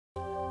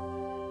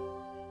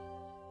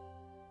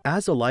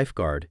As a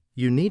lifeguard,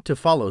 you need to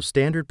follow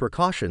standard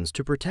precautions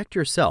to protect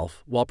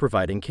yourself while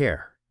providing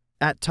care.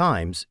 At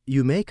times,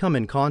 you may come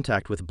in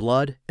contact with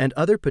blood and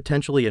other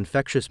potentially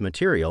infectious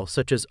material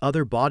such as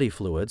other body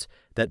fluids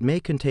that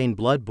may contain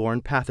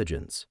blood-borne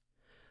pathogens.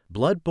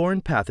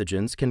 Blood-borne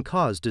pathogens can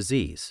cause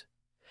disease.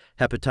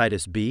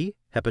 Hepatitis B,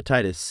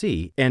 hepatitis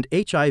C, and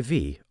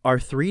HIV are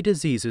 3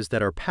 diseases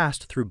that are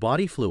passed through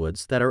body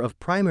fluids that are of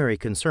primary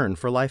concern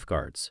for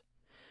lifeguards.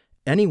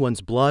 Anyone's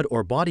blood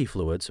or body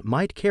fluids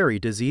might carry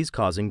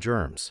disease-causing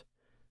germs.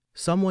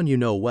 Someone you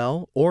know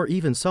well, or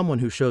even someone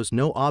who shows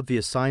no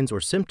obvious signs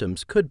or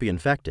symptoms, could be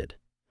infected.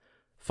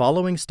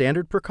 Following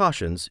standard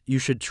precautions, you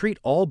should treat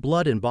all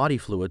blood and body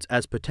fluids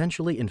as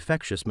potentially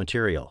infectious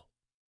material.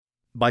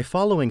 By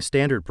following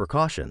standard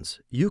precautions,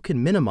 you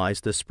can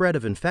minimize the spread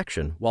of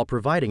infection while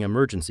providing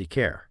emergency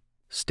care.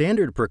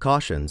 Standard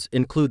precautions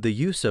include the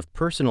use of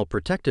personal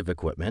protective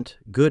equipment,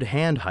 good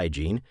hand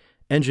hygiene,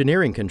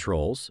 engineering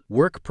controls,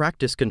 work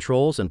practice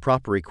controls and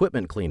proper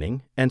equipment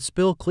cleaning, and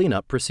spill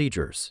cleanup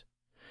procedures.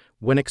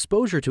 When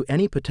exposure to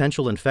any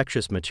potential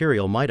infectious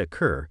material might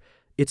occur,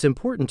 it's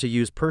important to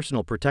use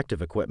personal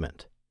protective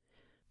equipment.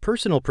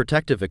 Personal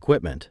protective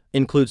equipment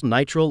includes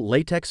nitrile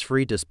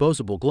latex-free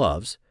disposable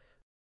gloves,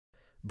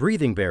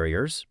 breathing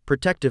barriers,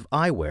 protective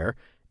eyewear,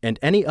 and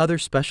any other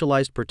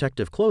specialized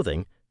protective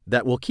clothing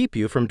that will keep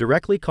you from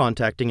directly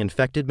contacting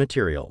infected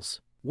materials.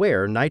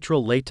 Wear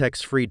nitrile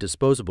latex-free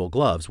disposable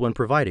gloves when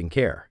providing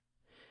care.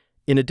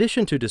 In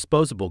addition to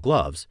disposable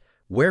gloves,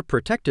 wear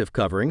protective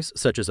coverings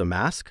such as a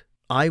mask,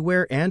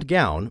 eyewear, and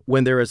gown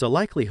when there is a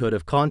likelihood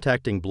of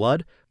contacting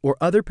blood or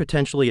other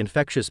potentially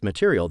infectious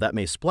material that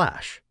may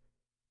splash.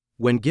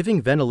 When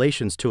giving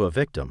ventilations to a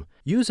victim,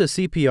 use a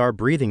CPR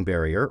breathing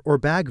barrier or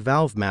bag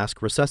valve mask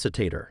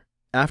resuscitator.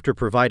 After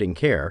providing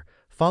care,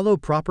 follow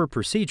proper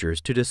procedures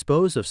to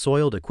dispose of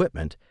soiled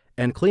equipment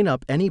and clean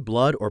up any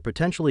blood or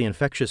potentially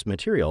infectious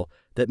material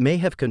that may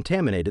have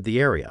contaminated the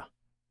area.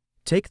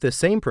 Take the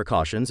same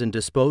precautions in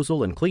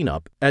disposal and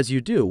cleanup as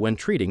you do when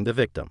treating the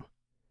victim.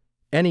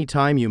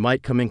 Anytime you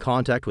might come in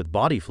contact with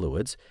body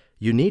fluids,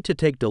 you need to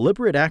take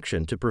deliberate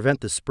action to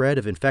prevent the spread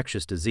of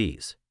infectious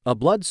disease. A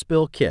blood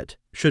spill kit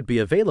should be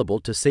available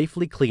to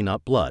safely clean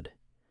up blood.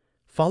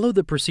 Follow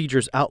the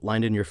procedures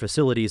outlined in your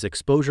facility's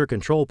exposure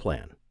control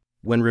plan.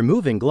 When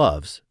removing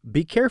gloves,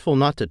 be careful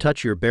not to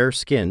touch your bare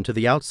skin to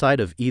the outside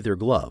of either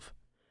glove.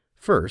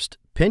 First,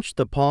 pinch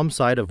the palm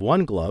side of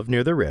one glove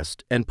near the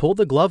wrist and pull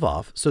the glove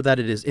off so that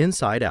it is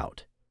inside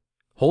out.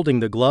 Holding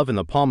the glove in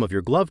the palm of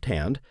your gloved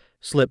hand,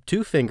 slip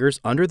 2 fingers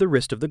under the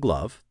wrist of the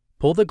glove,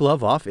 pull the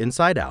glove off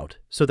inside out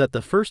so that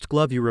the first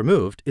glove you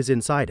removed is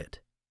inside it.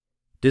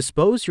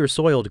 Dispose your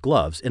soiled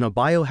gloves in a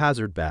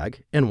biohazard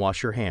bag and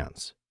wash your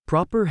hands.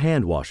 Proper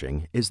hand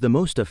washing is the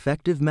most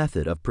effective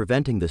method of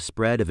preventing the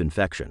spread of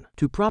infection.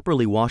 To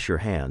properly wash your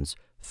hands,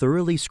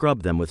 thoroughly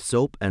scrub them with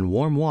soap and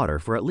warm water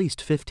for at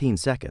least 15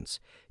 seconds,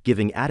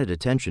 giving added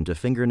attention to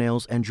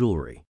fingernails and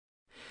jewelry.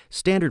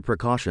 Standard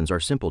precautions are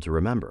simple to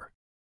remember.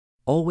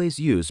 Always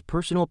use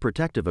personal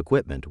protective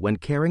equipment when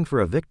caring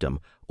for a victim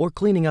or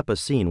cleaning up a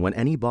scene when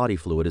any body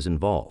fluid is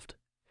involved.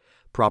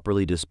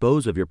 Properly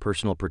dispose of your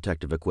personal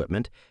protective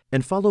equipment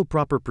and follow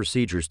proper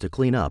procedures to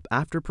clean up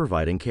after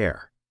providing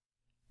care.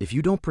 If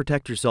you don't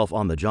protect yourself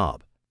on the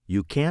job,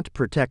 you can't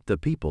protect the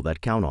people that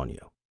count on you.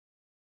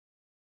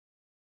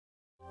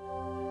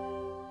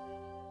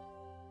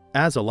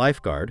 As a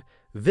lifeguard,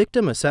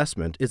 victim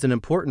assessment is an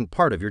important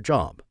part of your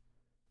job.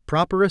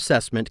 Proper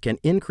assessment can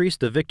increase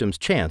the victim's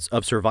chance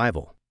of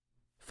survival.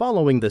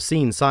 Following the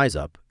scene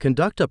size-up,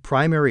 conduct a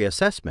primary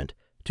assessment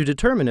to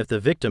determine if the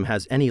victim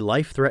has any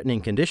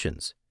life-threatening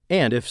conditions,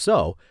 and if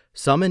so,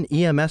 summon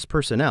EMS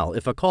personnel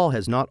if a call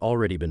has not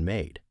already been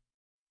made.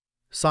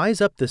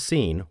 Size up the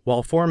scene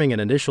while forming an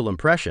initial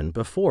impression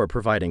before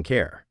providing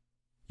care.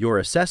 Your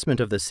assessment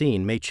of the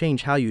scene may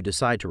change how you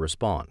decide to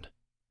respond.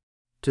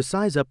 To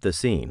size up the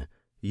scene,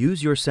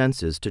 use your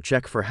senses to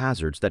check for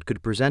hazards that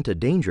could present a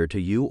danger to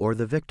you or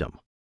the victim.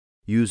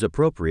 Use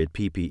appropriate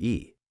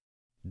PPE.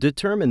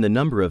 Determine the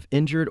number of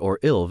injured or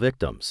ill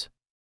victims.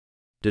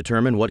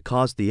 Determine what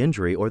caused the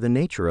injury or the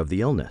nature of the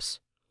illness.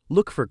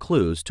 Look for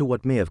clues to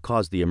what may have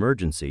caused the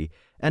emergency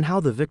and how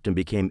the victim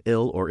became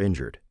ill or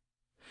injured.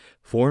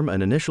 Form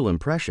an initial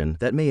impression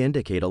that may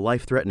indicate a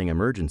life-threatening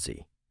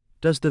emergency.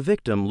 Does the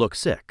victim look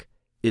sick?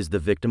 Is the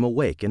victim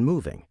awake and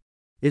moving?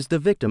 Is the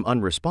victim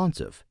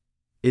unresponsive?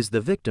 Is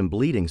the victim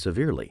bleeding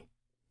severely?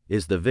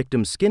 Is the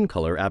victim's skin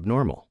color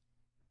abnormal?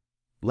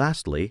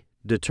 Lastly,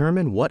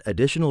 determine what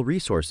additional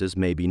resources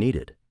may be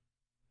needed.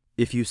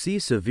 If you see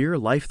severe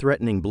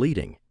life-threatening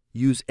bleeding,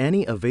 use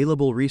any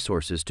available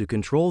resources to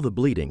control the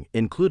bleeding,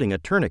 including a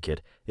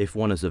tourniquet if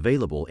one is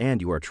available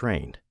and you are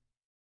trained.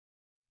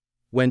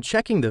 When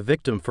checking the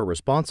victim for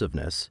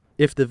responsiveness,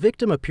 if the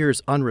victim appears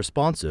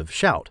unresponsive,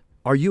 shout,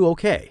 "Are you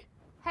okay?"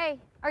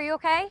 Hey, are you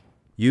okay?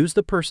 Use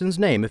the person's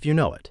name if you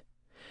know it.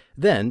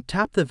 Then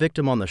tap the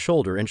victim on the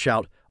shoulder and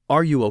shout,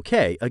 "Are you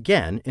okay?"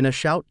 again in a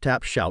shout,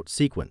 tap, shout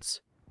sequence.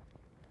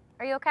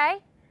 Are you okay?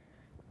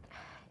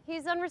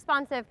 He's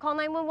unresponsive. Call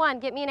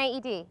 911. Get me an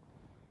AED.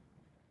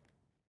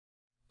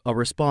 A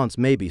response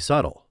may be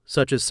subtle,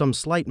 such as some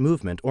slight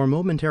movement or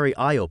momentary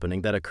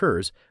eye-opening that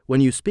occurs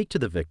when you speak to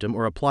the victim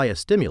or apply a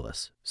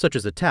stimulus, such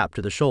as a tap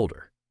to the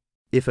shoulder.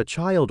 If a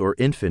child or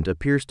infant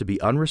appears to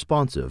be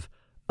unresponsive,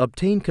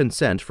 obtain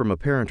consent from a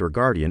parent or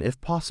guardian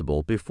if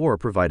possible before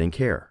providing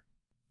care.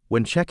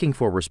 When checking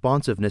for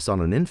responsiveness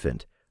on an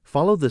infant,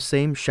 follow the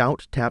same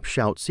shout, tap,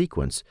 shout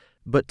sequence,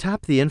 but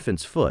tap the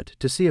infant's foot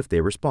to see if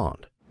they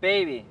respond.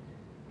 Baby.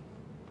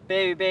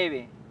 Baby,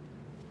 baby.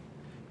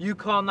 You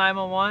call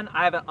 911,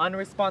 I have an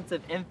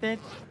unresponsive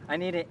infant, I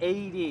need an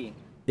AED.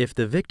 If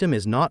the victim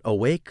is not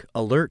awake,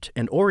 alert,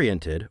 and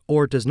oriented,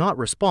 or does not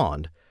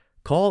respond,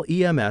 call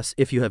EMS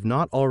if you have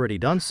not already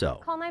done so.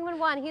 Call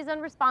 911. He's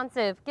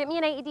unresponsive. Get me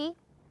an AED.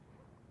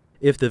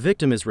 If the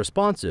victim is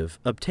responsive,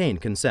 obtain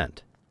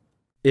consent.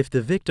 If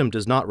the victim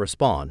does not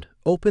respond,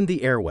 open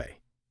the airway.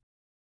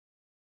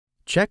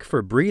 Check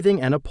for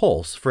breathing and a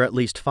pulse for at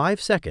least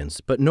 5 seconds,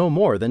 but no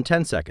more than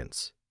 10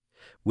 seconds.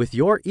 With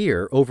your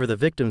ear over the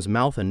victim's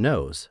mouth and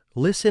nose,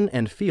 listen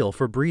and feel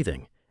for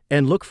breathing,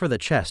 and look for the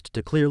chest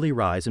to clearly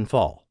rise and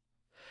fall.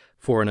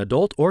 For an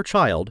adult or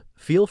child,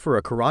 feel for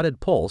a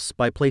carotid pulse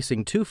by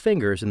placing 2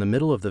 fingers in the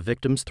middle of the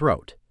victim's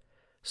throat.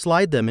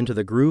 Slide them into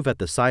the groove at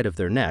the side of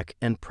their neck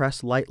and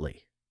press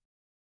lightly.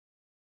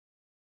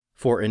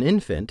 For an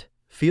infant,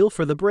 feel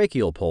for the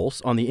brachial pulse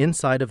on the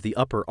inside of the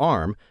upper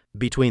arm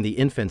between the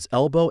infant's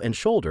elbow and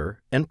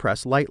shoulder and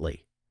press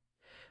lightly.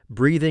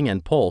 Breathing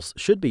and pulse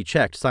should be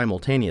checked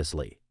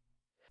simultaneously.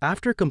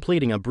 After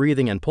completing a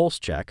breathing and pulse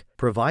check,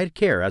 provide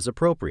care as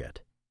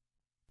appropriate.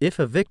 If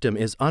a victim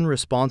is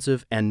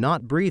unresponsive and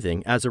not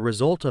breathing as a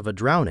result of a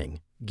drowning,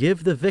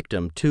 give the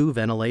victim 2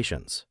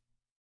 ventilations.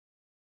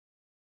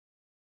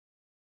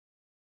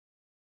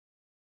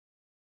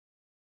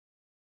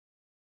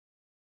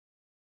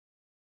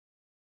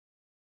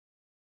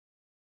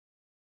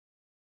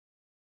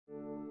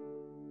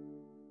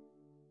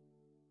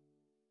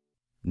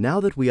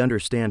 Now that we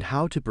understand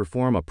how to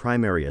perform a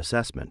primary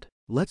assessment,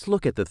 let's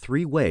look at the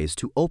 3 ways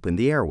to open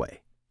the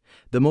airway.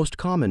 The most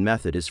common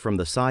method is from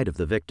the side of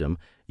the victim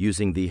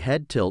using the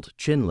head tilt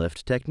chin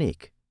lift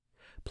technique.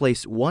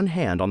 Place 1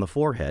 hand on the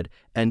forehead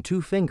and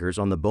 2 fingers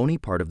on the bony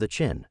part of the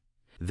chin.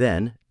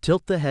 Then,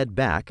 tilt the head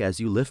back as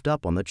you lift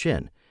up on the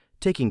chin,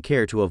 taking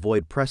care to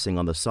avoid pressing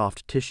on the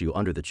soft tissue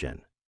under the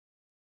chin.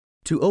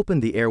 To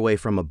open the airway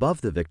from above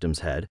the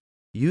victim's head,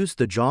 use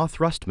the jaw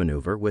thrust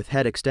maneuver with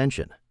head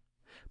extension.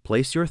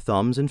 Place your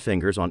thumbs and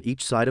fingers on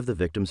each side of the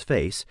victim's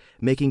face,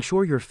 making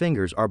sure your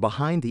fingers are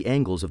behind the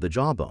angles of the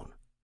jawbone.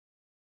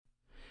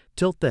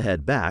 Tilt the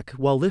head back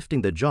while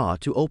lifting the jaw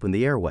to open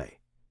the airway.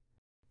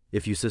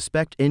 If you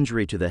suspect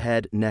injury to the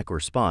head, neck, or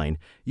spine,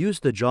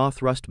 use the jaw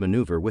thrust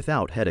maneuver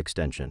without head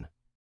extension.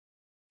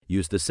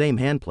 Use the same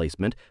hand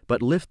placement,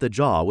 but lift the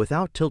jaw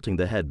without tilting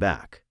the head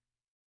back.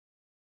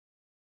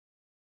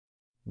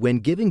 When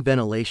giving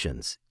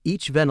ventilations,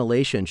 each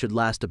ventilation should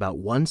last about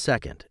 1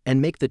 second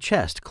and make the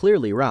chest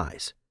clearly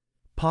rise.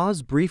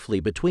 Pause briefly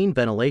between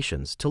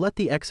ventilations to let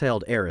the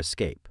exhaled air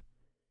escape.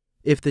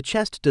 If the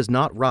chest does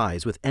not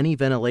rise with any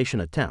ventilation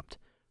attempt,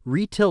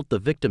 retilt the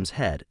victim's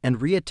head and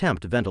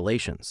reattempt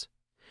ventilations.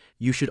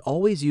 You should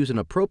always use an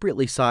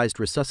appropriately sized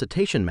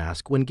resuscitation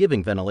mask when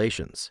giving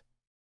ventilations.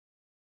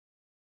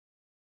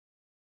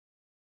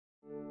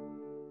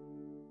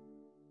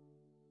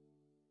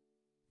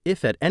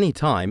 If at any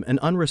time an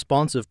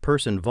unresponsive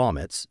person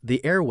vomits,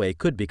 the airway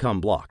could become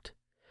blocked.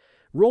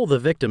 Roll the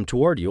victim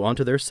toward you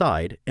onto their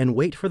side and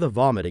wait for the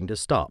vomiting to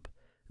stop.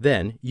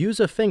 Then use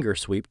a finger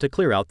sweep to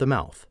clear out the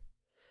mouth.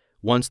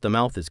 Once the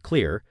mouth is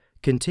clear,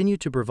 continue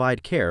to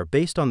provide care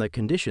based on the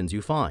conditions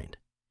you find.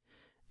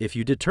 If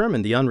you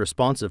determine the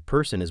unresponsive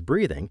person is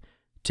breathing,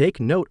 take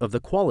note of the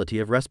quality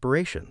of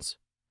respirations.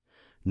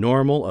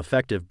 Normal,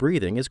 effective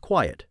breathing is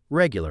quiet,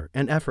 regular,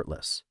 and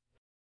effortless.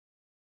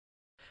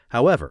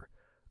 However,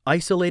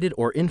 isolated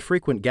or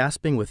infrequent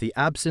gasping with the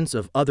absence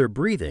of other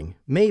breathing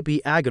may be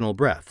agonal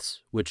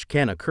breaths, which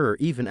can occur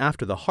even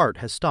after the heart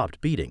has stopped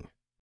beating.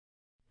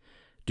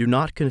 Do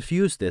not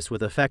confuse this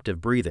with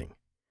effective breathing.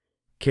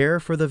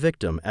 Care for the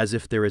victim as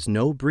if there is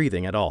no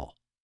breathing at all.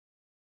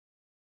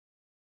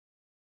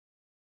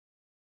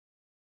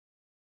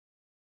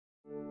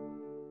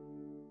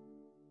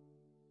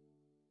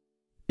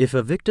 If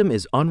a victim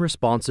is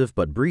unresponsive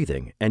but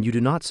breathing and you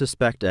do not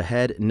suspect a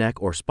head,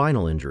 neck, or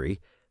spinal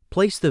injury,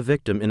 place the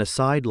victim in a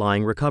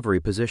side-lying recovery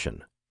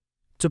position.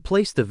 To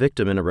place the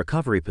victim in a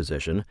recovery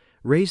position,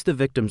 raise the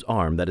victim's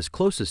arm that is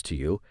closest to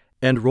you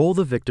and roll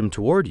the victim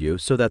toward you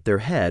so that their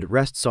head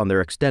rests on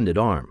their extended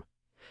arm.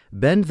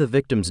 Bend the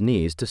victim's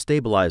knees to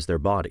stabilize their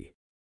body.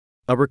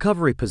 A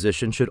recovery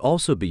position should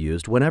also be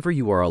used whenever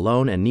you are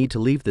alone and need to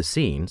leave the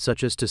scene,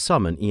 such as to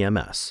summon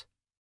EMS.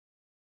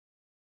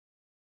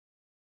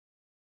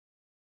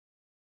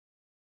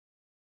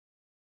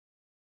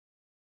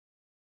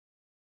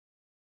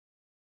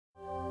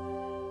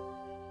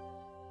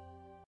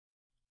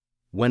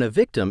 When a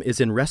victim is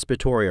in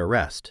respiratory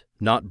arrest,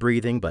 not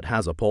breathing but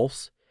has a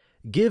pulse,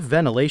 give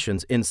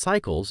ventilations in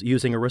cycles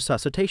using a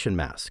resuscitation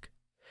mask.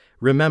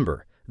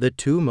 Remember, The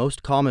two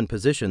most common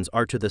positions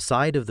are to the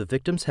side of the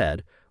victim's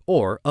head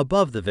or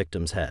above the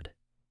victim's head.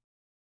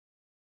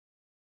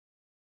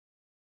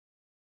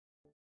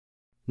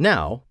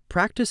 Now,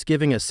 practice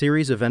giving a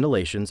series of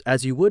ventilations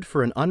as you would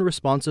for an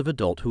unresponsive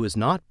adult who is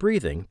not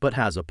breathing but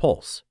has a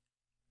pulse.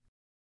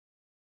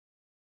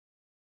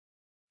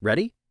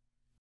 Ready?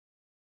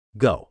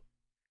 Go.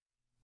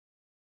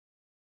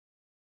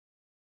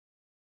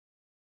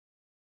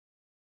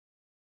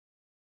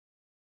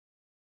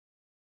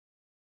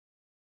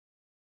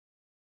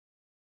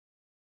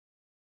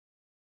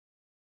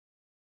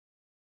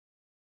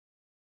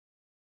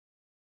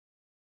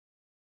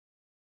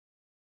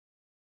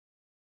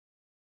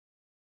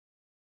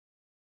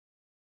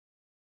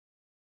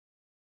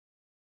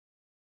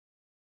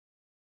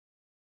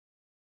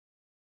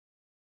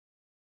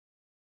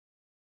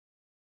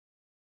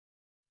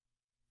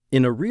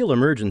 In a real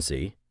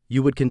emergency,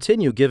 you would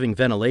continue giving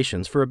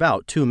ventilations for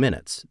about 2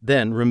 minutes,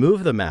 then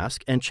remove the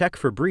mask and check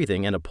for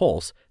breathing and a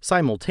pulse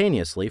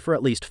simultaneously for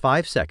at least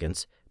 5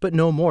 seconds, but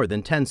no more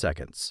than 10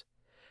 seconds.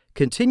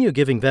 Continue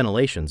giving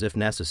ventilations if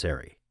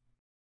necessary.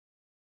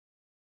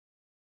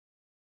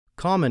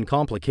 Common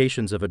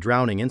complications of a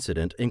drowning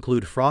incident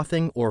include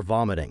frothing or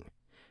vomiting.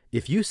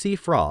 If you see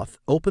froth,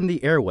 open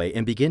the airway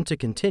and begin to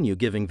continue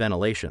giving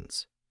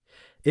ventilations.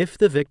 If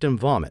the victim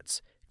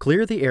vomits,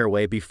 clear the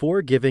airway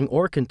before giving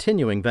or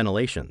continuing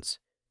ventilations.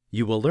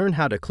 You will learn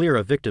how to clear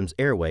a victim's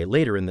airway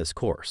later in this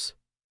course.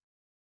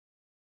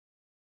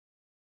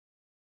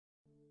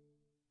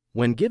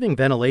 When giving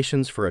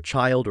ventilations for a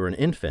child or an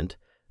infant,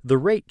 the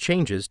rate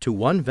changes to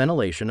 1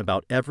 ventilation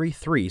about every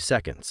 3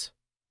 seconds.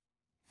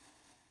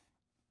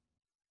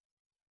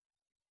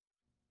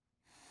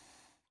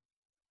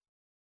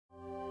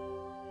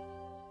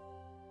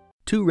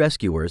 Two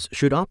rescuers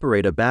should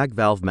operate a bag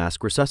valve mask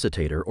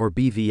resuscitator or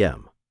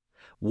BVM.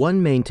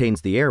 One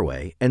maintains the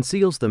airway and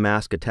seals the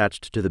mask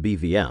attached to the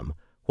BVM,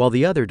 while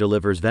the other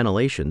delivers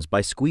ventilations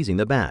by squeezing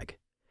the bag.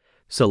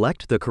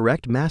 Select the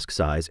correct mask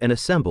size and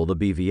assemble the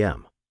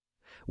BVM.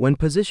 When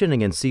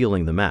positioning and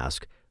sealing the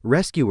mask,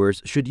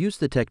 rescuers should use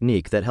the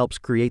technique that helps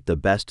create the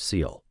best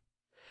seal.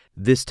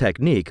 This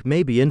technique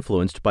may be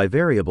influenced by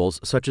variables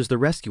such as the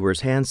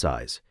rescuer's hand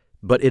size,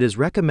 but it is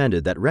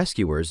recommended that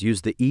rescuers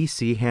use the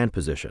EC hand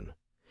position.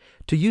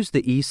 To use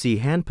the EC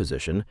hand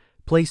position,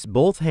 place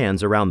both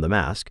hands around the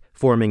mask,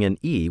 forming an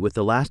E with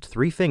the last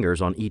 3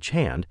 fingers on each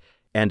hand,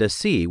 and a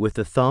C with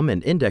the thumb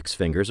and index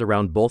fingers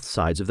around both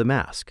sides of the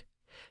mask.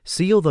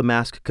 Seal the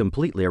mask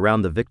completely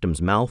around the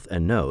victim's mouth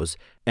and nose,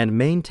 and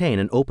maintain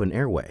an open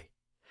airway.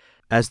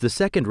 As the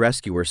second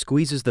rescuer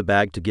squeezes the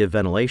bag to give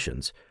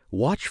ventilations,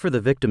 watch for the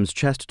victim's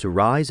chest to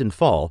rise and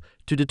fall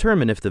to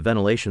determine if the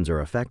ventilations are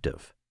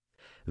effective.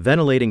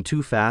 Ventilating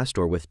too fast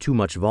or with too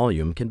much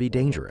volume can be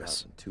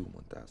dangerous. 1,000, 2,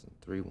 1,000,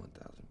 3,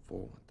 1,000, 4,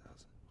 1,000.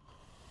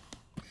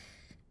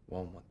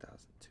 1, 1,000,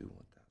 2,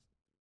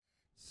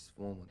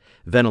 1,000.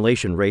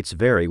 Ventilation rates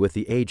vary with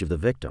the age of the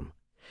victim.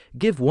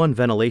 Give 1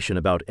 ventilation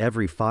about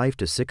every 5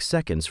 to 6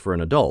 seconds for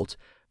an adult,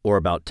 or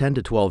about 10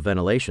 to 12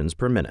 ventilations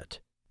per minute,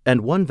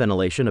 and 1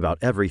 ventilation about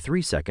every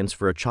 3 seconds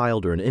for a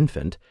child or an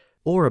infant,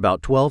 or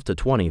about 12 to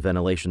 20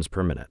 ventilations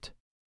per minute.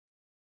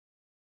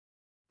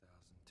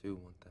 1,000, 2,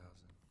 1,000.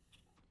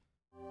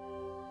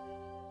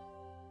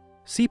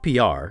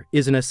 CPR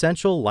is an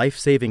essential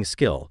life-saving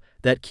skill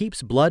that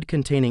keeps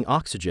blood-containing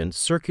oxygen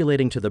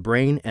circulating to the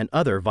brain and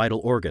other vital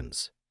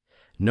organs.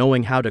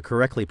 Knowing how to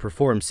correctly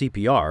perform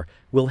CPR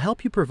will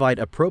help you provide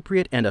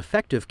appropriate and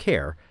effective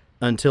care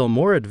until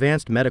more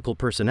advanced medical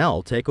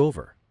personnel take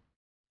over.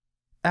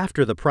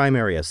 After the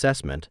primary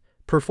assessment,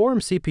 perform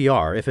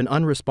CPR if an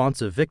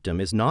unresponsive victim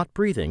is not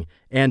breathing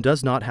and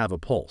does not have a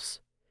pulse.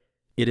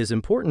 It is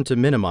important to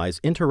minimize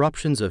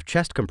interruptions of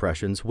chest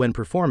compressions when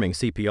performing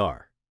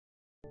CPR.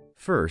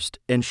 First,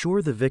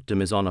 ensure the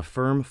victim is on a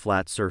firm,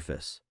 flat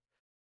surface.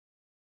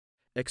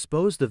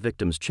 Expose the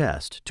victim's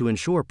chest to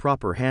ensure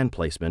proper hand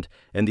placement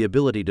and the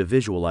ability to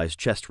visualize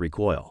chest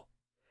recoil.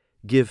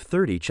 Give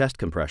 30 chest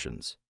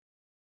compressions.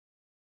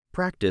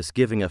 Practice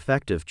giving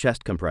effective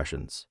chest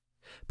compressions.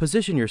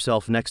 Position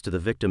yourself next to the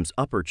victim's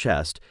upper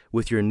chest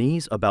with your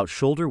knees about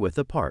shoulder width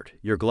apart,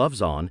 your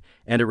gloves on,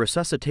 and a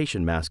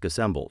resuscitation mask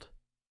assembled.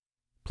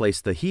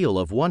 Place the heel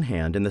of one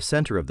hand in the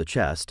center of the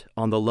chest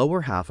on the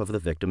lower half of the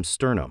victim's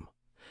sternum.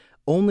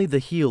 Only the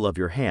heel of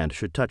your hand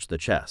should touch the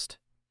chest.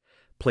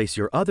 Place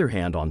your other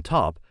hand on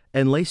top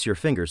and lace your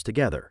fingers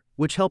together,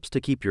 which helps to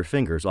keep your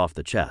fingers off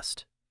the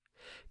chest.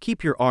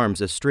 Keep your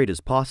arms as straight as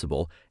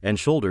possible and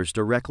shoulders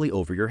directly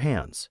over your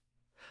hands.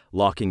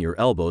 Locking your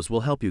elbows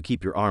will help you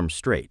keep your arms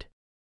straight.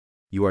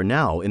 You are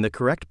now in the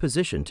correct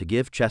position to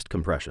give chest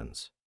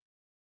compressions.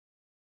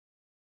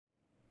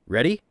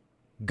 Ready?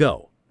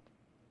 Go.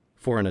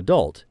 For an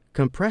adult,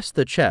 compress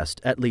the chest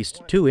at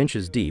least 2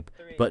 inches deep,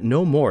 but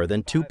no more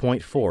than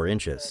 2.4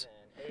 inches.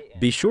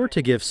 Be sure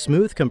to give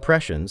smooth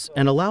compressions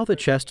and allow the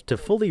chest to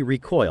fully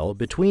recoil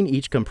between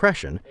each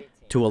compression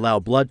to allow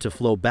blood to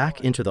flow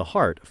back into the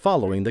heart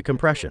following the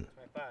compression.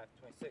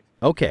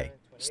 Okay,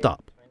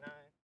 stop.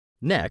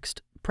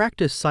 Next,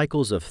 Practice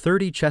cycles of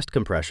 30 chest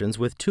compressions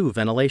with 2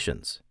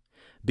 ventilations.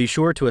 Be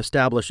sure to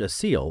establish a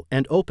seal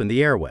and open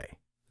the airway.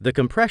 The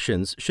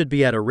compressions should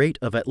be at a rate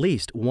of at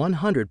least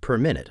 100 per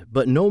minute,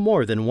 but no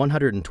more than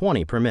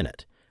 120 per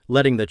minute,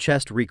 letting the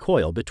chest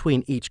recoil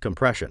between each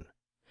compression.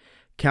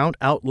 Count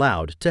out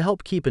loud to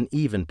help keep an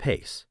even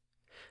pace.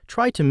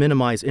 Try to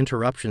minimize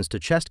interruptions to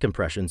chest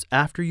compressions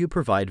after you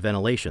provide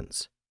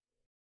ventilations.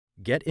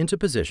 Get into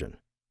position.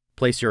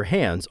 Place your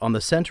hands on the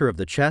center of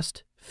the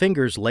chest,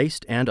 fingers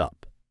laced and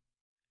up.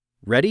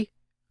 Ready?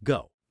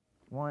 Go.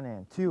 1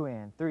 and 2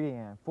 and 3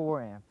 and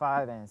 4 and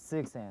 5 and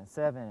 6 and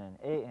 7 and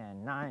 8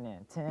 and 9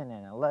 and 10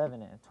 and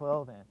 11 and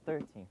 12 and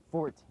 13,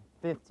 14,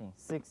 15,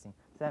 16,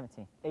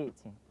 17, 18,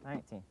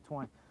 19,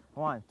 20,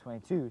 21,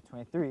 22,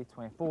 23,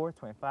 24,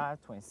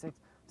 25, 26,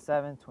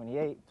 27,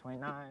 28,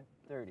 29,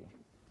 30.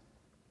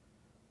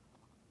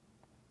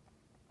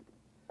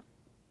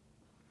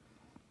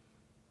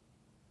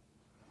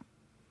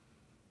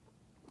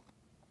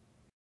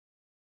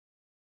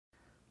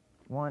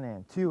 One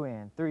and 2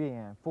 and 3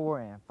 and 4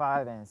 and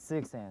 5 and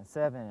 6 and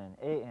 7 and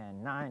 8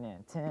 and 9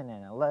 and 10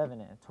 and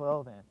 11 and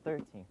 12 and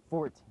 13,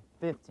 14,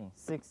 15,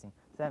 16,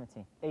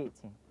 17, 18,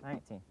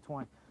 19,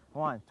 20,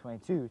 21,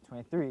 22,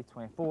 23,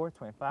 24,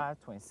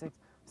 25, 26,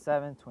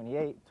 27,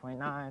 28,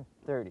 29,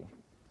 30.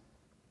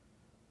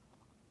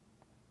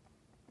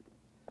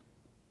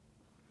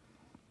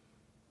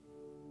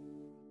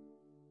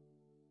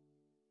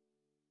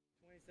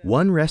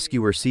 One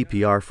rescuer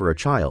CPR for a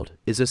child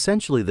is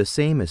essentially the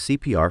same as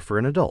CPR for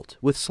an adult,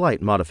 with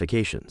slight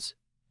modifications.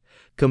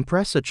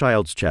 Compress a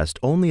child's chest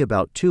only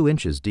about 2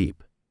 inches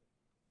deep.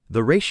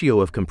 The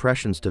ratio of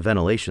compressions to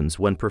ventilations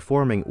when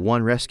performing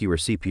one rescuer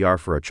CPR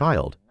for a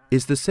child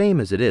is the same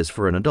as it is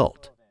for an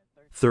adult.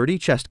 30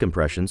 chest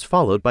compressions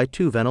followed by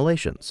 2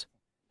 ventilations.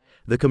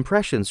 The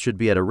compressions should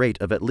be at a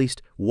rate of at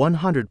least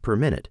 100 per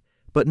minute,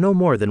 but no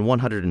more than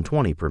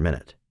 120 per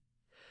minute.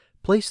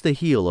 Place the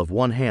heel of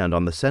one hand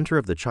on the center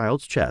of the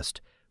child's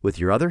chest with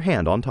your other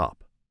hand on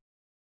top.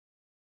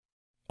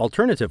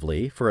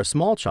 Alternatively, for a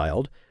small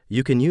child,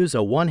 you can use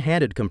a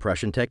one-handed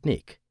compression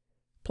technique.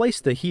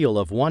 Place the heel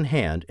of one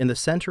hand in the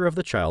center of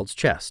the child's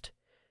chest.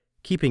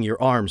 Keeping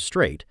your arms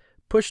straight,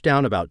 push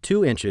down about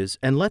 2 inches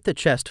and let the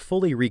chest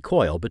fully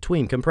recoil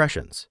between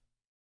compressions.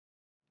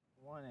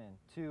 1 and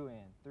 2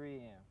 and 3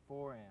 and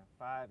 4 and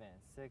 5 and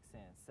 6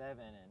 and 7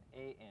 and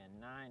 8 and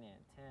 9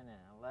 and 10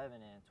 and 11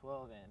 and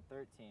 12 and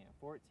 13 and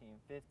 14,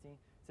 15,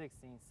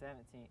 16,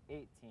 17,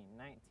 18,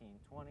 19,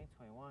 20,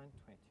 21,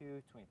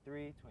 22,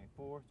 23,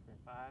 24,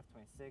 25,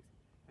 26,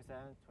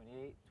 27,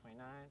 28,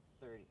 29,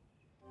 30.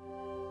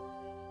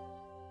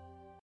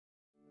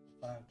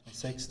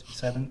 26,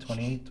 27,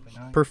 28,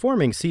 29.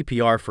 Performing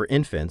CPR for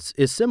infants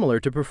is similar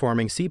to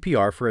performing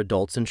CPR for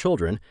adults and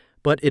children,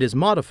 but it is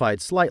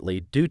modified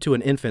slightly due to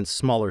an infant's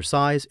smaller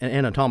size and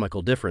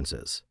anatomical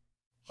differences.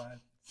 5,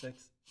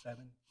 6,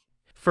 7.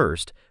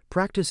 First,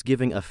 practice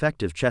giving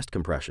effective chest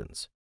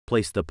compressions.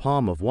 Place the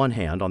palm of one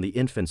hand on the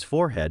infant's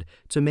forehead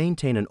to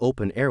maintain an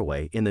open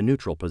airway in the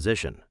neutral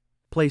position.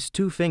 Place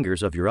 2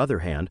 fingers of your other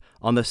hand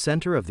on the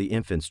center of the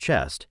infant's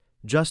chest,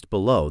 just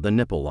below the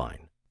nipple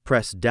line.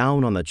 Press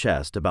down on the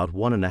chest about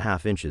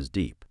 1.5 inches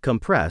deep.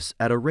 Compress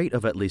at a rate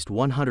of at least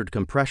 100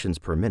 compressions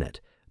per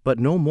minute, but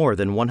no more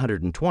than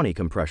 120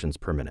 compressions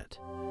per minute.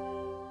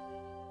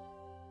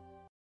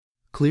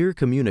 Clear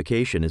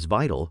communication is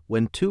vital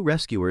when 2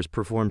 rescuers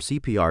perform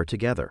CPR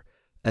together,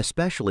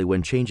 especially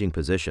when changing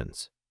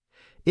positions.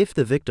 If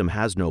the victim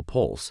has no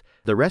pulse,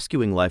 the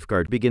rescuing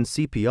lifeguard begins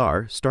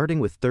CPR starting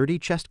with 30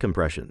 chest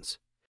compressions.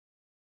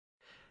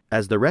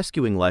 As the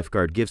rescuing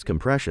lifeguard gives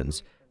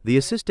compressions, the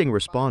assisting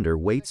responder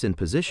waits in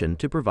position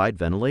to provide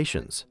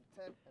ventilations.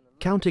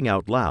 Counting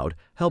out loud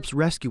helps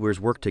rescuers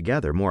work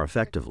together more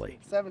effectively.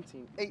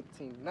 17,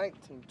 18,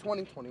 19,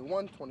 20,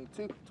 21,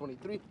 22,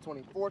 23,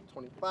 24,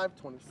 25,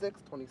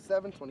 26,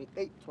 27,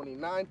 28,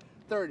 29,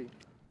 30.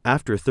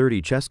 After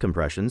 30 chest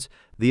compressions,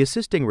 the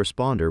assisting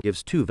responder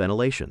gives 2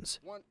 ventilations.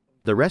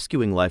 The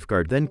rescuing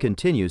lifeguard then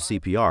continues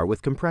CPR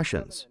with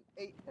compressions.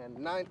 8 and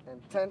 9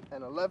 and 10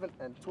 and 11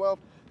 and 12,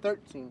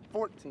 13,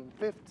 14,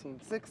 15,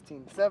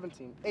 16,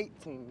 17,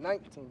 18,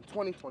 19,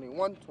 20,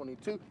 21,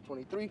 22,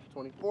 23,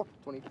 24,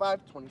 25,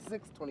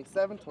 26,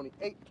 27,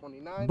 28,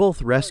 29.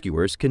 Both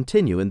rescuers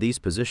continue in these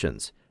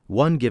positions,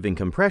 one giving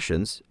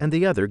compressions and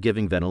the other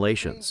giving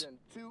ventilations.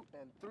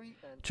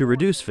 To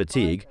reduce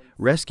fatigue,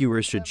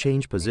 rescuers should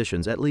change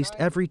positions at least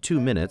every 2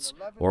 minutes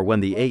or when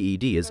the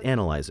AED is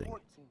analyzing.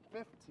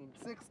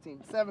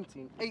 16,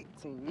 17,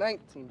 18,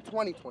 19,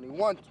 20,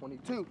 21,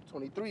 22,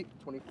 23,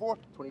 24,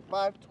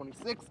 25,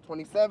 26,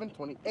 27,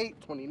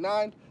 28,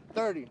 29,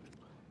 30.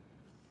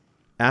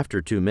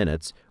 After 2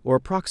 minutes, or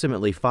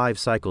approximately 5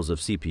 cycles of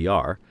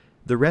CPR,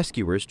 the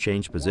rescuers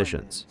change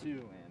positions. 1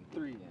 and 2 and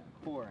 3 and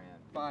 4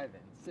 and 5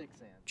 and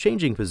 6 and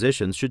Changing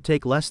positions should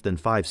take less than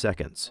 5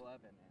 seconds.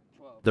 11 and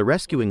 12. The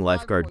rescuing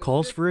lifeguard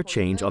calls for a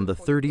change on the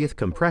 30th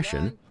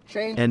compression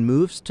and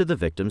moves to the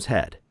victim's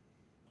head.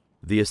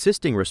 The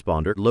assisting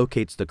responder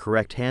locates the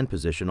correct hand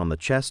position on the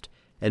chest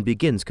and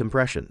begins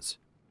compressions.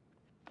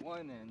 1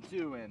 and and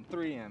 2 and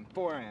 3 and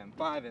 4 and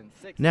 5 and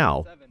 6.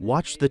 Now,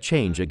 watch the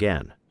change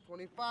again.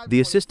 The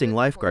assisting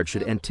lifeguard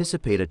should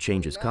anticipate a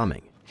change is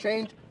coming.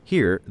 Change.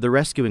 Here, the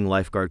rescuing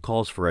lifeguard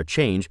calls for a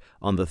change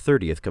on the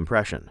 30th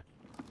compression.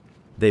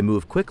 They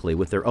move quickly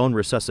with their own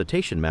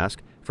resuscitation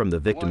mask from the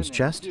victim's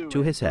chest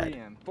to his head.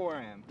 3 and 4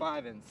 and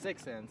 5 and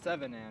 6 and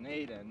 7 and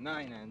 8 and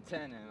 9 and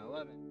 10 and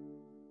 11.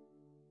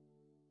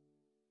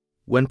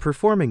 When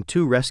performing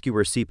two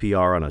rescuer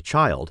CPR on a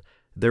child,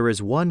 there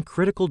is one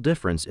critical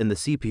difference in the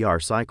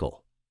CPR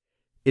cycle.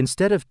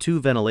 Instead of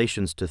 2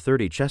 ventilations to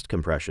 30 chest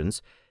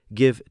compressions,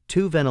 give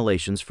 2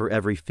 ventilations for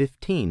every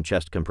 15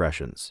 chest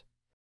compressions.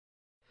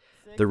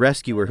 The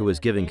rescuer who is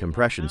giving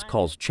compressions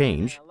calls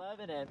change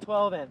 11 and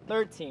 12 and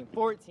 13,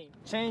 14,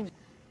 change.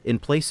 in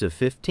place of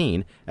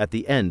 15 at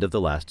the end of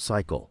the last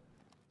cycle.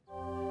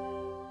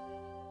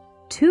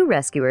 2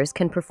 rescuers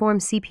can perform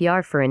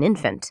CPR for an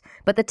infant,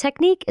 but the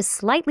technique is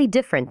slightly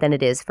different than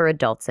it is for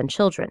adults and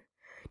children.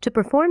 To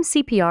perform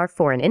CPR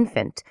for an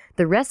infant,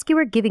 the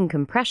rescuer giving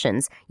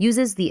compressions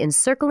uses the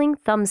encircling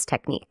thumbs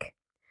technique.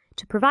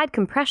 To provide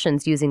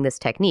compressions using this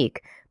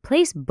technique,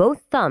 place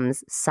both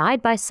thumbs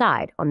side by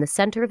side on the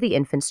center of the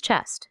infant's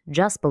chest,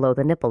 just below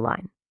the nipple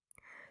line.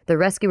 The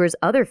rescuer's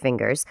other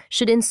fingers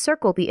should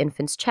encircle the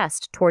infant's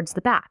chest towards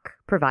the back,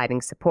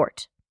 providing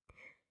support.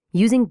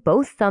 Using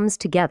both thumbs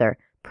together,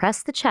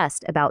 press the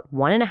chest about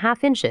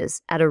 1.5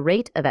 inches at a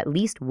rate of at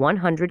least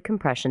 100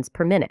 compressions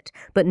per minute,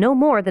 but no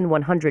more than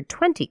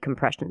 120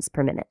 compressions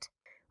per minute.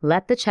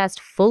 Let the chest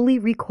fully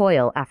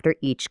recoil after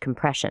each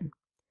compression.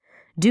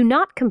 Do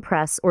not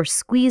compress or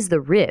squeeze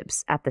the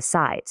ribs at the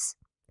sides.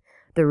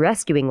 The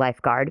rescuing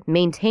lifeguard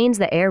maintains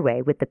the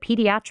airway with the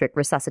pediatric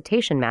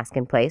resuscitation mask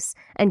in place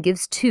and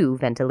gives 2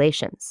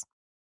 ventilations.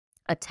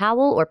 A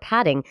towel or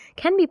padding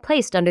can be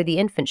placed under the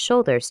infant's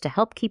shoulders to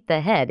help keep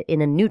the head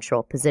in a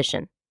neutral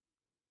position.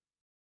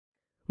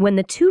 When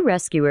the 2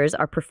 rescuers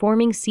are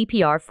performing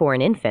CPR for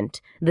an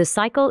infant, the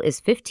cycle is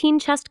 15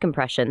 chest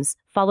compressions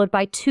followed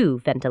by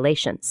 2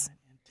 ventilations.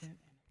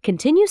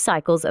 Continue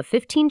cycles of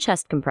 15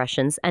 chest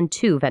compressions and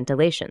 2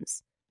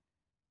 ventilations.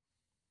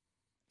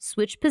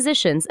 Switch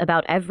positions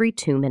about every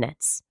 2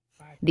 minutes.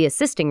 The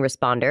assisting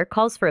responder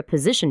calls for a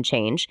position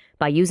change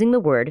by using the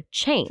word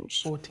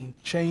change 14,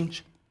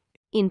 change.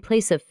 in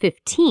place of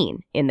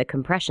 15 in the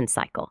compression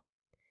cycle.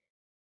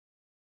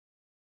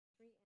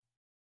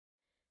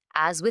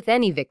 As with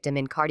any victim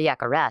in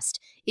cardiac arrest,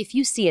 if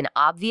you see an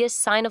obvious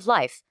sign of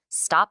life,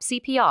 stop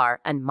CPR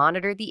and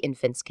monitor the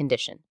infant's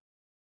condition.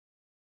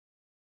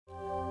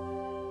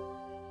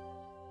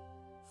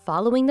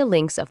 Following the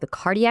links of the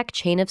cardiac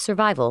chain of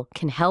survival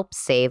can help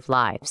save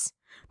lives.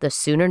 The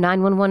sooner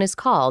 911 is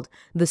called,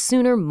 the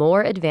sooner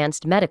more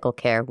advanced medical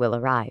care will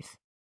arrive.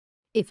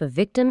 If a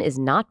victim is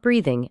not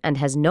breathing and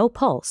has no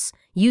pulse,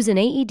 use an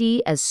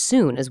AED as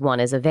soon as one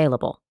is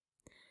available.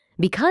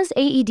 Because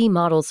AED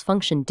models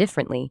function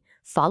differently,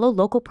 follow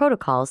local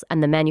protocols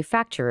and the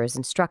manufacturer's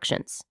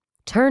instructions.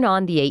 Turn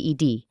on the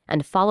AED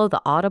and follow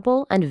the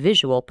audible and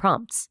visual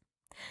prompts.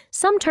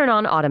 Some turn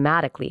on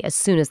automatically as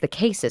soon as the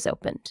case is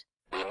opened.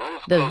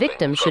 The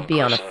victim should be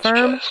on a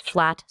firm,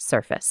 flat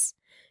surface.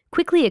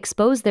 Quickly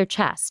expose their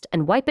chest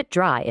and wipe it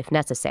dry if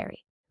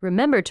necessary.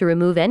 Remember to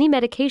remove any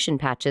medication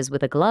patches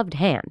with a gloved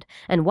hand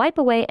and wipe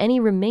away any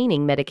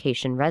remaining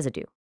medication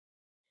residue.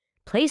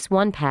 Place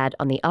one pad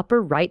on the upper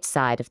right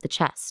side of the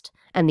chest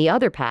and the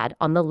other pad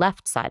on the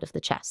left side of the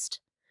chest.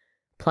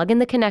 Plug in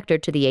the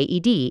connector to the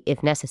AED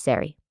if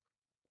necessary.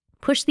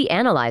 Push the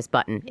Analyze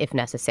button if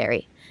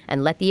necessary,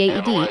 and let the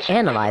AED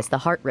analyze the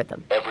heart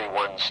rhythm.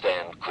 Everyone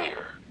stand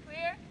clear.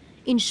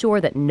 Ensure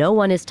that no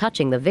one is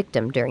touching the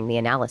victim during the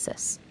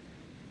analysis.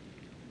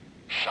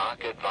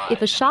 Shock advised.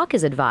 If a shock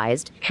is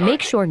advised,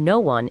 make sure no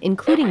one,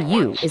 including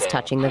you, is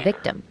touching the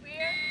victim.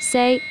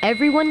 Say,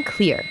 "Everyone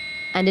clear,"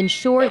 and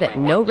ensure that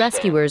no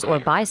rescuers or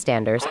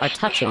bystanders are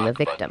touching the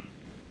victim.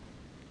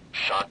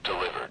 Shock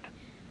delivered.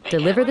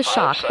 Deliver the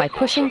shock by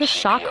pushing the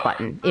shock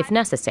button if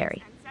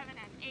necessary.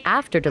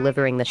 After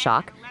delivering the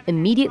shock,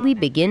 immediately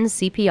begin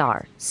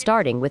CPR,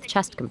 starting with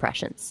chest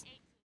compressions.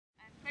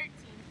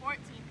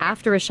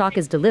 After a shock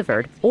is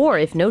delivered, or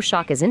if no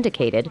shock is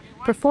indicated,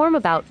 perform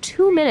about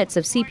 2 minutes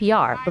of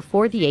CPR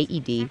before the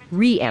AED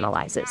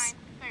reanalyzes.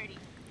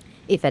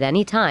 If at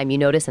any time you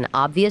notice an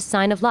obvious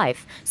sign of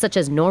life, such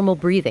as normal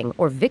breathing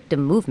or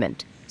victim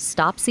movement,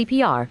 stop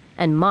CPR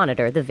and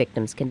monitor the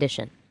victim's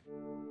condition.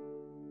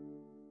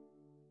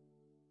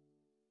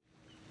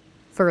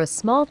 For a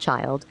small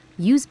child,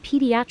 use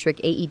pediatric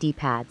AED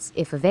pads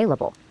if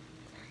available.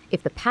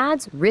 If the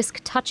pads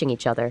risk touching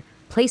each other,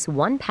 place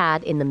one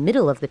pad in the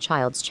middle of the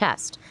child's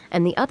chest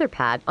and the other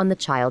pad on the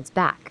child's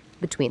back,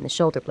 between the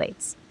shoulder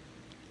blades.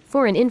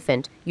 For an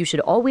infant, you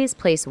should always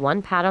place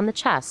one pad on the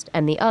chest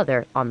and the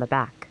other on the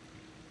back.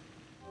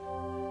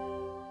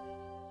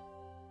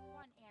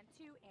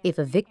 If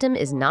a victim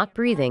is not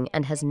breathing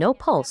and has no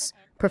pulse,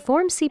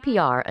 perform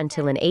CPR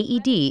until an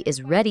AED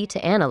is ready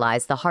to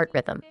analyze the heart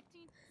rhythm.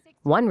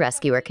 One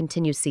rescuer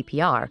continues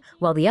CPR,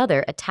 while the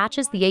other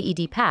attaches the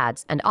AED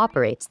pads and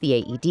operates the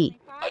AED.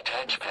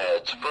 Attach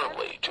pads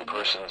firmly to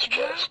person's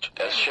chest,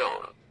 as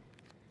shown.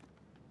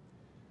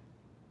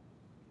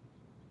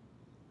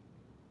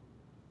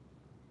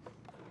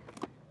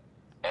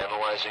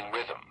 Analyzing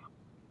rhythm.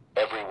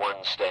 Everyone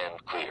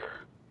stand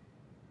clear.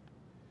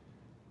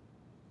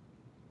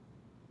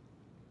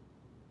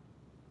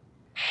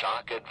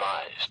 Shock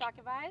advised. Shock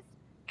advised.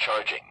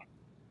 Charging.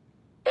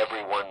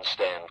 Everyone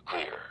stand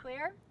clear.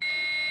 Clear.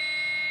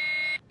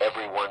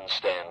 Everyone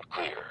stand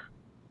clear.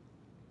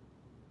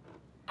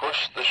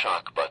 Push the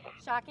shock button.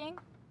 Shocking.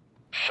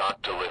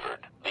 Shock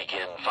delivered.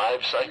 Begin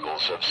 5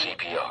 cycles of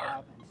CPR.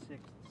 5 and 6,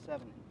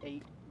 7 and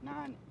 8, 9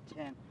 and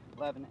 10,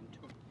 11 and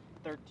 12,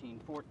 13,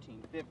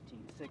 14, 15,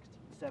 16,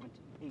 17,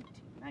 18,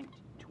 19,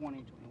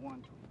 20,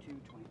 21,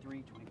 22,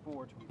 23,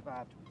 24,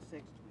 25,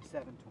 26,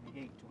 27,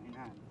 28,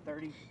 29,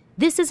 30.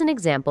 This is an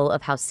example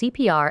of how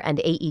CPR and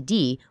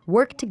AED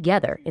work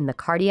together in the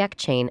cardiac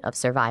chain of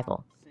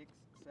survival. 6,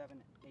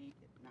 7, 8,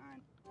 9.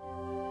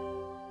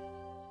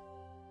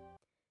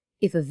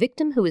 If a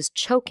victim who is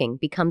choking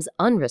becomes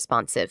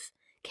unresponsive,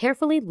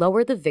 carefully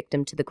lower the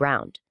victim to the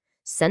ground.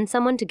 Send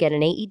someone to get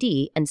an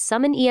AED and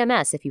summon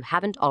EMS if you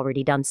haven't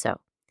already done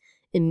so.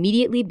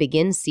 Immediately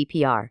begin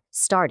CPR,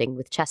 starting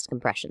with chest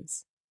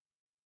compressions.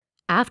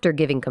 After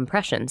giving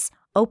compressions,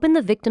 open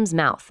the victim's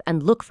mouth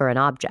and look for an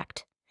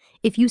object.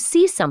 If you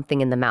see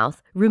something in the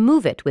mouth,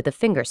 remove it with a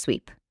finger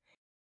sweep.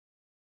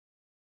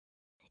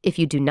 If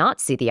you do not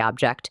see the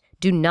object,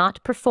 do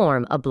not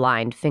perform a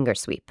blind finger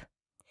sweep.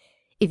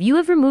 If you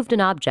have removed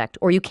an object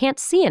or you can't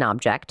see an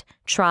object,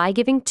 try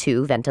giving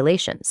 2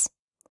 ventilations.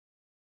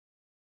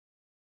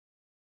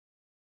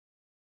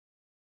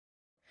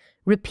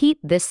 Repeat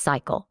this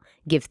cycle.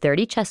 Give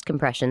 30 chest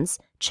compressions,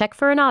 check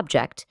for an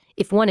object,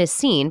 if one is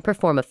seen,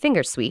 perform a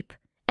finger sweep,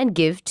 and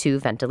give 2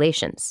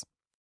 ventilations.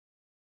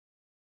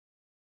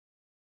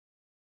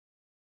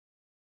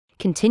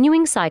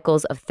 Continuing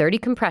cycles of 30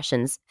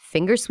 compressions,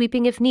 finger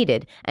sweeping if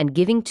needed, and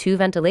giving 2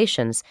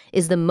 ventilations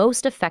is the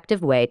most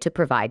effective way to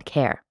provide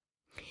care.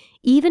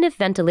 Even if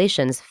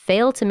ventilations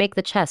fail to make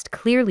the chest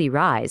clearly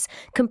rise,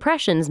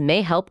 compressions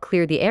may help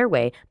clear the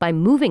airway by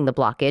moving the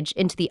blockage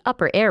into the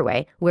upper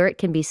airway where it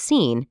can be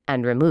seen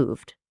and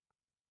removed.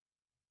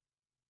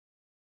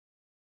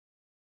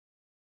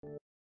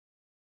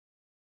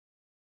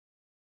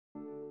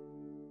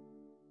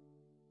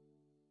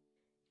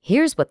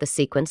 Here's what the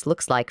sequence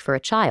looks like for a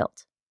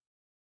child.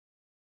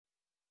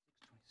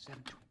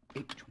 27,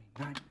 28,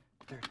 29,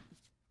 30.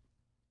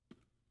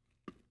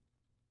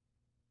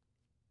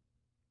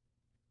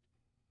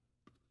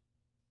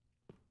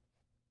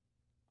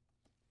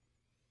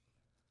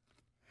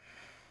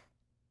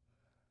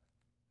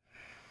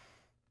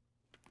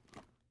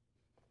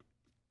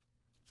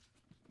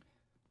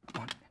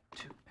 One and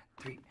 2 and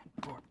 3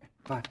 and 4 and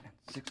 5 and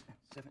 6 and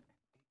 7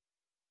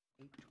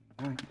 and 8,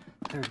 29,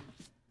 30.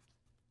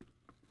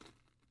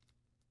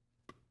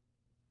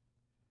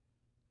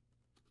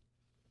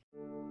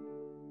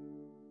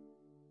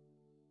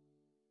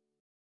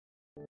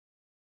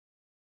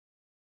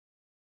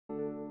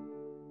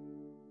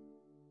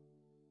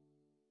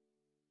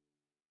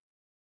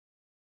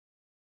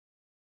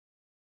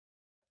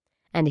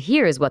 And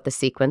here is what the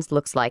sequence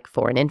looks like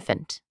for an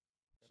infant.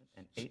 7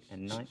 and 8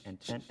 and 9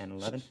 and 10 and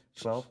 11,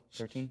 12,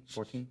 13,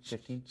 14,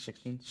 15,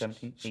 16,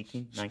 17,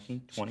 18,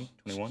 19, 20,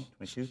 21,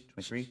 22,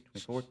 23,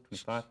 24,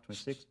 25,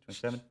 26,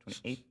 27,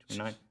 28,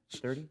 29,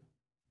 30.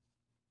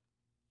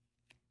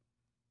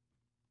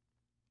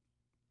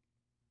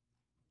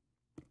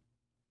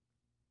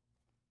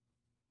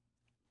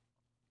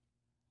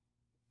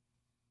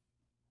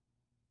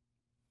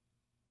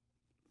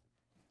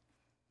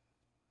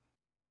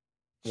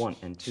 One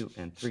and 2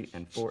 and 3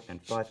 and 4 and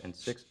 5 and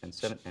 6 and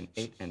 7 and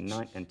 8 and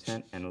 9 and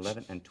 10 and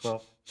 11 and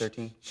 12,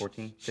 13,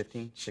 14,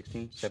 15,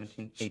 16,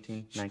 17,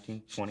 18,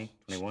 19, 20,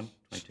 21,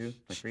 22,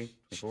 23,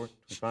 24,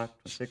 25,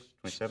 26,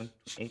 27,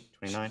 28,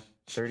 29,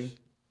 30.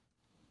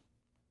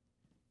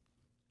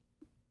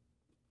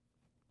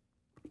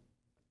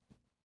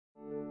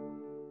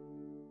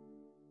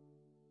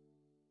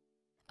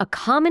 A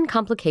common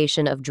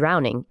complication of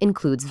drowning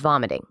includes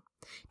vomiting.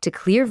 To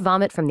clear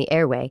vomit from the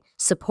airway,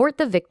 support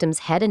the victim's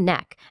head and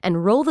neck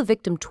and roll the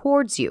victim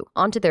towards you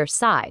onto their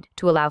side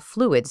to allow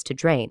fluids to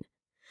drain.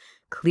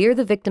 Clear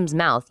the victim's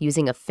mouth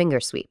using a finger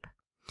sweep.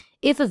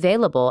 If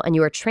available and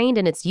you are trained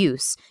in its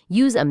use,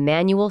 use a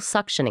manual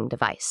suctioning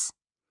device.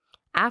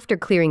 After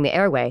clearing the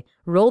airway,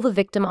 roll the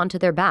victim onto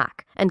their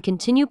back and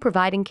continue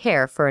providing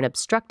care for an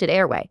obstructed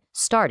airway,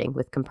 starting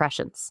with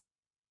compressions.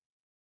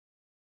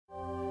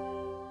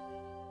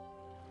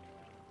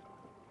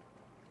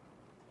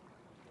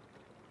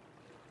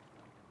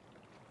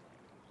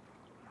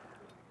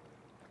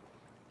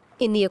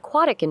 In the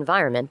aquatic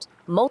environment,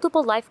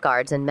 multiple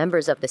lifeguards and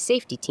members of the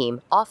safety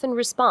team often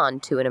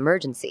respond to an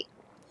emergency.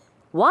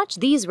 Watch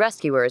these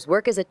rescuers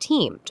work as a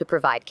team to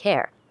provide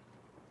care.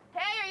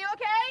 Hey, are you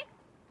okay?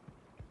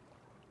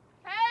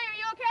 Hey, are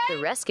you okay?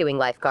 The rescuing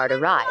lifeguard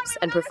arrives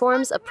and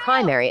performs a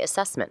primary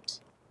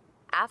assessment.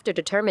 After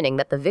determining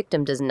that the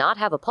victim does not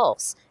have a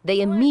pulse, they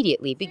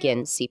immediately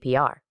begin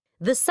CPR.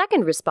 The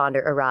second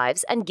responder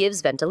arrives and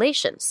gives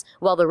ventilations,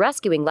 while the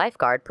rescuing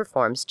lifeguard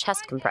performs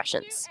chest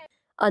compressions.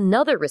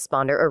 Another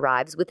responder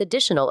arrives with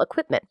additional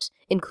equipment,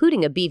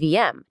 including a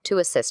BVM, to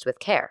assist with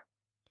care.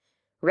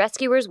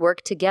 Rescuers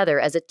work together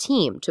as a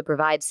team to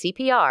provide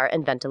CPR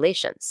and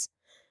ventilations.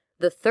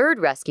 The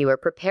third rescuer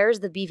prepares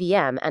the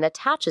BVM and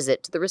attaches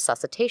it to the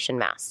resuscitation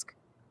mask.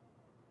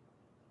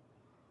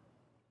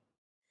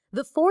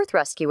 The fourth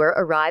rescuer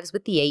arrives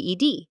with the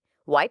AED,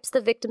 wipes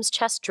the victim's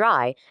chest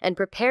dry, and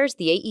prepares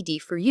the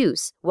AED for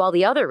use while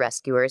the other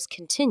rescuers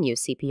continue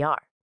CPR.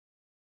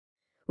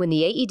 When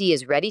the AED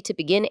is ready to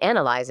begin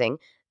analyzing,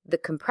 the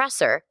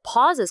compressor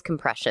pauses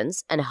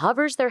compressions and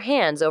hovers their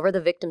hands over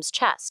the victim's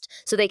chest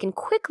so they can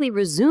quickly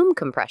resume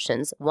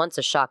compressions once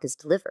a shock is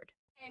delivered.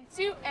 And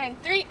 2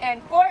 and 3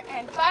 and 4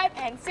 and 5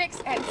 and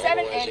 6 and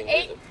 7 and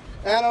 8.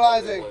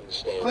 Analyzing.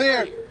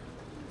 Clear.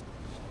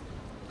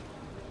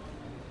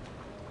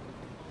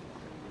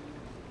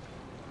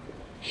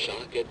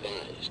 Shock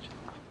advised.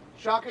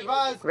 Shock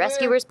advised.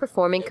 Rescuers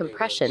performing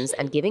compressions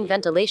and giving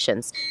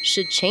ventilations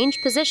should change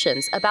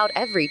positions about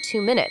every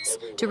 2 minutes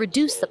to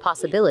reduce the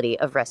possibility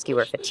of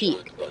rescuer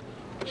fatigue.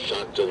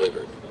 Shock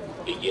delivered.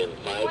 Begin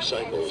 5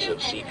 cycles of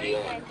And 3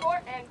 CPR. and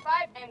 4 and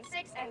 5 and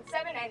 6 and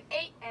 7 and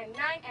 8 and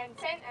 9 and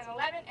 10 and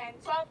 11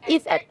 and 12 and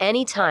If at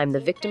any time the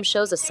victim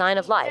shows a sign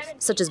of life,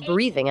 such as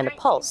breathing and a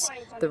pulse,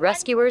 the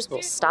rescuers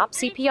will stop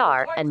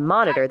CPR and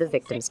monitor the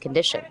victim's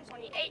condition.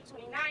 28,